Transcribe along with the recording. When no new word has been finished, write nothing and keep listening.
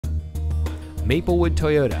Maplewood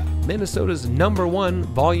Toyota, Minnesota's #1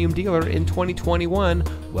 volume dealer in 2021,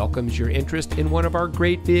 welcomes your interest in one of our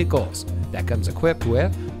great vehicles that comes equipped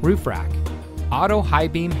with roof rack, auto high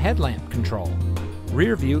beam headlamp control,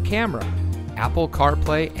 rear view camera, Apple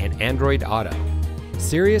CarPlay and Android Auto,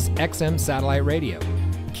 Sirius XM satellite radio,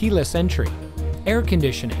 keyless entry, air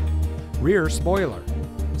conditioning, rear spoiler,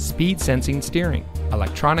 speed sensing steering,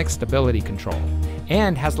 electronic stability control,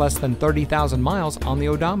 and has less than 30,000 miles on the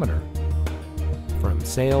odometer. From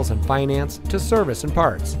sales and finance to service and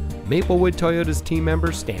parts, Maplewood Toyota's team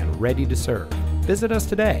members stand ready to serve. Visit us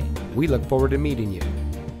today. We look forward to meeting you.